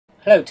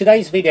Hello,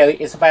 today's video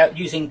is about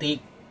using the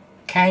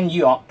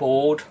CAN-UART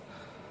board.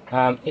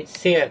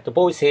 It's here, the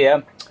board's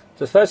here.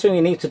 So the first thing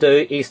you need to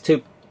do is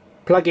to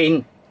plug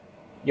in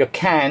your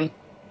CAN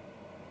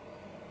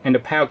and the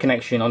power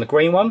connection on the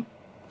green one.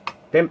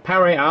 Then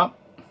power it up.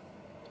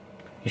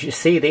 You should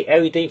see the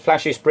LED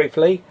flashes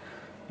briefly.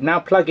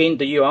 Now plug in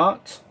the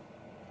UART.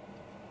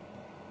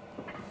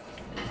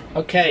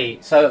 Okay,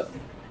 so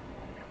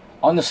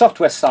on the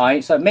software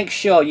side, so make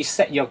sure you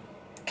set your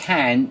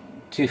CAN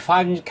to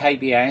 500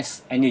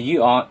 kbs and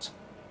your UART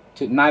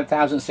to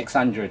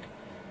 9600.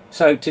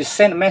 So to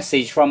send a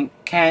message from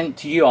CAN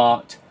to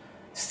UART,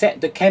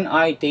 set the CAN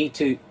ID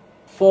to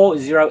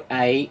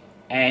 40A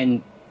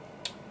and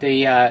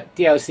the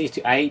DLC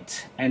to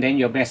 8 and then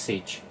your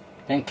message.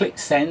 Then click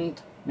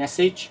send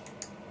message,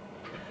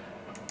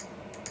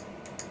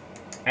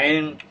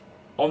 and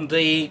on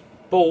the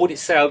board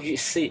itself you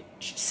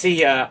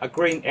see a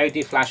green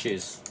LED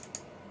flashes.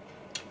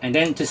 And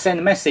then to send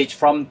a message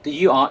from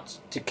the UART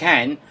to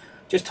CAN,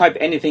 just type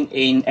anything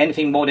in,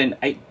 anything more than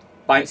 8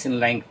 bytes in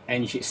length,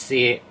 and you should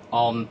see it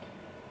on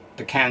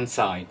the CAN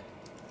side.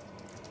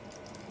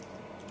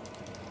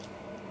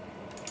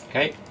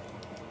 Okay,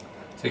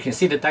 so you can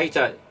see the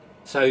data.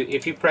 So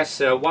if you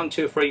press 1,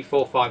 2, 3,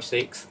 4, 5,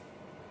 6,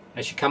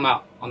 it should come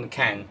up on the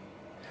CAN,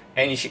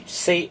 and you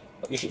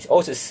should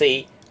also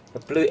see the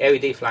blue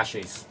LED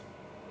flashes.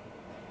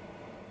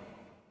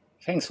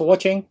 Thanks for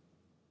watching.